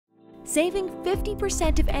Saving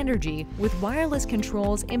 50% of energy with wireless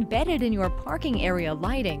controls embedded in your parking area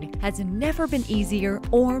lighting has never been easier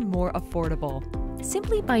or more affordable.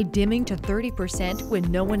 Simply by dimming to 30%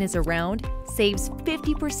 when no one is around saves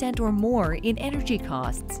 50% or more in energy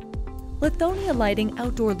costs. Lithonia Lighting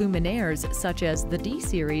outdoor luminaires such as the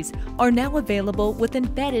D-Series are now available with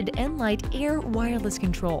embedded nLight Air wireless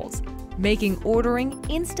controls, making ordering,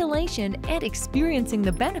 installation, and experiencing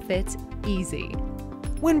the benefits easy.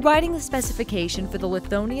 When writing the specification for the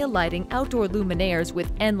Lithonia Lighting outdoor luminaires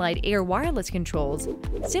with nLight Air wireless controls,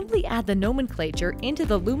 simply add the nomenclature into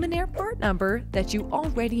the luminaire part number that you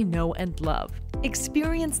already know and love.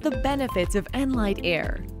 Experience the benefits of nLight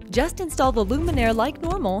Air. Just install the luminaire like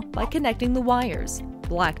normal by connecting the wires,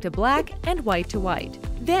 black to black and white to white.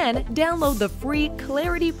 Then download the free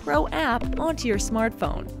Clarity Pro app onto your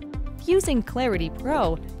smartphone. Using Clarity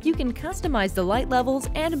Pro, you can customize the light levels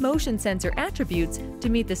and motion sensor attributes to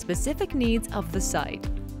meet the specific needs of the site.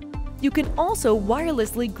 You can also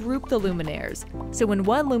wirelessly group the luminaires, so when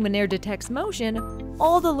one luminaire detects motion,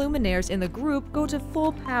 all the luminaires in the group go to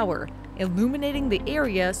full power, illuminating the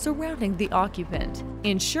area surrounding the occupant,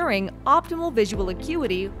 ensuring optimal visual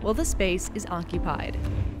acuity while the space is occupied.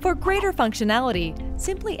 For greater functionality,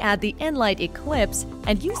 simply add the nLight Eclipse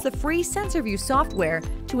and use the free SensorView software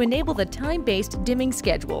to enable the time-based dimming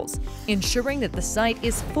schedules, ensuring that the site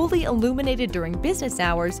is fully illuminated during business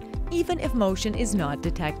hours even if motion is not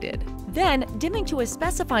detected. Then, dimming to a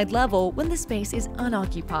specified level when the space is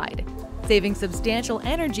unoccupied, saving substantial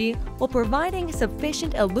energy while providing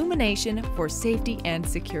sufficient illumination for safety and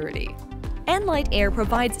security. nLight Air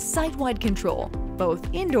provides site-wide control,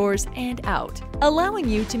 both indoors and out, allowing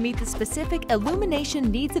you to meet the specific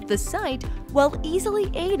illumination needs of the site while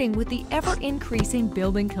easily aiding with the ever-increasing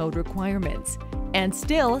building code requirements, and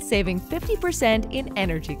still saving 50% in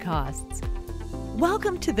energy costs.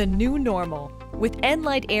 Welcome to the new normal, with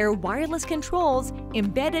nLight Air wireless controls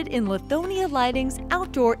embedded in Lithonia Lighting's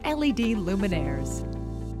outdoor LED luminaires.